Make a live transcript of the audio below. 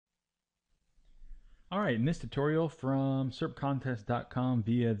Alright, in this tutorial from serpcontest.com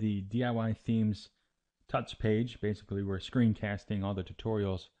via the DIY themes touch page, basically we're screencasting all the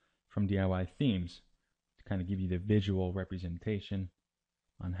tutorials from DIY themes to kind of give you the visual representation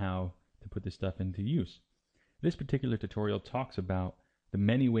on how to put this stuff into use. This particular tutorial talks about the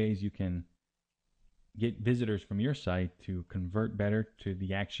many ways you can get visitors from your site to convert better to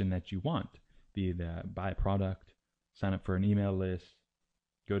the action that you want, be it buy a product, sign up for an email list,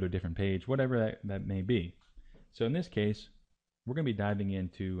 go to a different page, whatever that may be. So in this case, we're going to be diving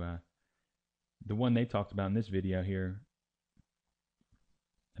into the one they talked about in this video here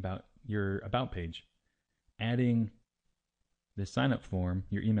about your about page. Adding the sign-up form,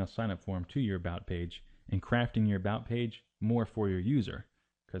 your email sign-up form, to your about page and crafting your about page more for your user.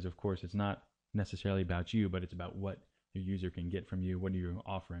 Because of course it's not necessarily about you, but it's about what your user can get from you, what are you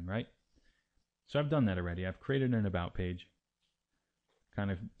offering, right? So I've done that already. I've created an about page kind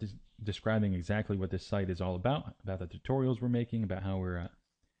of describing exactly what this site is all about the tutorials we're making, about how we're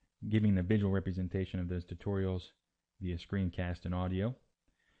giving the visual representation of those tutorials via screencast and audio.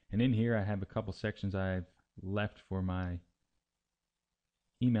 And in here I have a couple sections I've left for my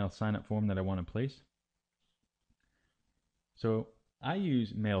email sign-up form that I want to place. So I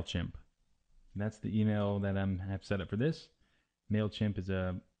use MailChimp. That's the email that I have set up for this. MailChimp is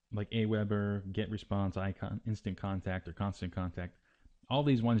like Aweber, GetResponse, Icon, Instant Contact, or Constant Contact. All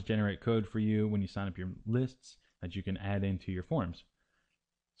these ones generate code for you when you sign up your lists that you can add into your forms.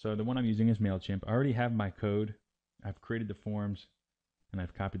 So the one I'm using is MailChimp. I already have my code. I've created the forms and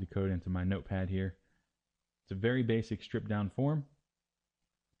I've copied the code into my notepad here. It's a very basic stripped down form.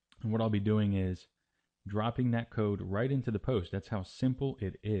 And what I'll be doing is dropping that code right into the post. That's how simple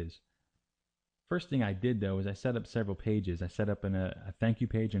it is. First thing I did though is I set up several pages. I set up a thank you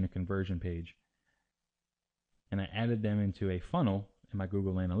page and a conversion page. And I added them into a funnel in my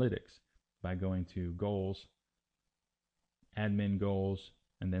Google Analytics by going to goals, admin goals,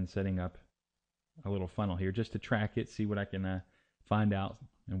 and then setting up a little funnel here just to track it, see what I can find out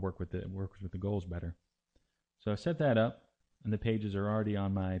and work with the goals better. So I set that up and the pages are already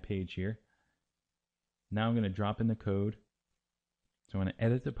on my page here. Now I'm going to drop in the code. So I'm going to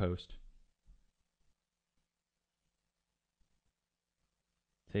edit the post.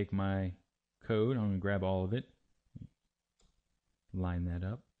 Take my code, I'm going to grab all of it. Line that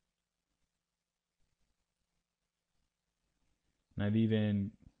up. And I've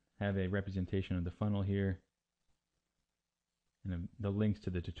even have a representation of the funnel here and the links to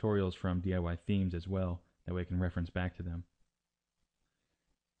the tutorials from DIY themes as well. That way I can reference back to them.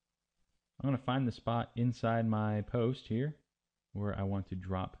 I'm going to find the spot inside my post here where I want to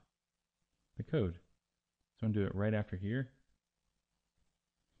drop the code. So I'm going to do it right after here.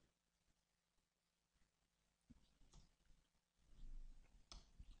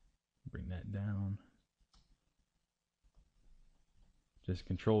 Bring that down. Just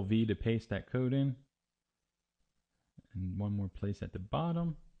Control V to paste that code in. And one more place at the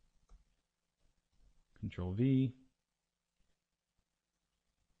bottom. Control V.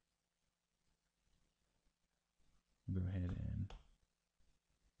 Go ahead and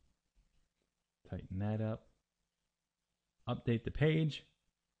tighten that up. Update the page.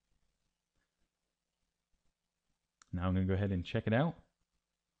 Now I'm going to go ahead and check it out.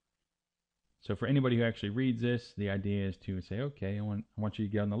 So for anybody who actually reads this, the idea is to say, okay, I want you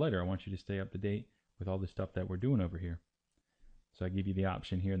to get on the letter. I want you to stay up to date with all the stuff that we're doing over here. So I give you the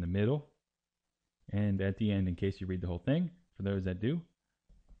option here in the middle and at the end in case you read the whole thing, for those that do.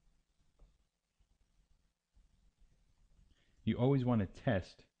 You always want to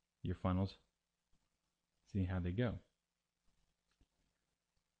test your funnels, see how they go.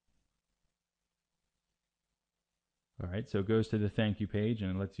 All right, so it goes to the thank you page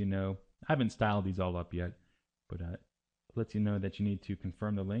and it lets you know. I haven't styled these all up yet, but it lets you know that you need to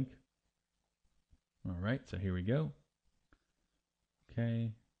confirm the link. All right, so here we go.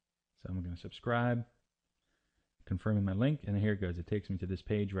 Okay, so I'm going to subscribe, confirming my link, and here it goes. It takes me to this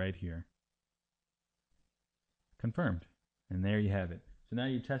page right here. Confirmed, and there you have it. So now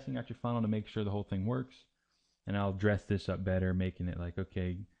you're testing out your funnel to make sure the whole thing works, and I'll dress this up better, making it like,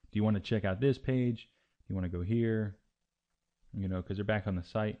 okay, do you want to check out this page? Do you want to go here? You know, because they're back on the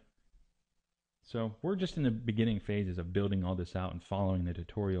site. So we're just in the beginning phases of building all this out and following the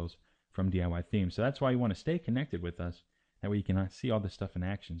tutorials from DIY themes. So that's why you want to stay connected with us. That way you can see all this stuff in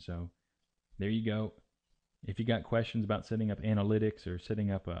action. So there you go. If you got questions about setting up analytics or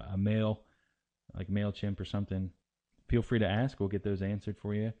setting up a mail, like MailChimp or something, feel free to ask. We'll get those answered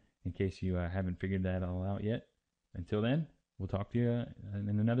for you in case you haven't figured that all out yet. Until then, we'll talk to you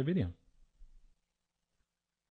in another video.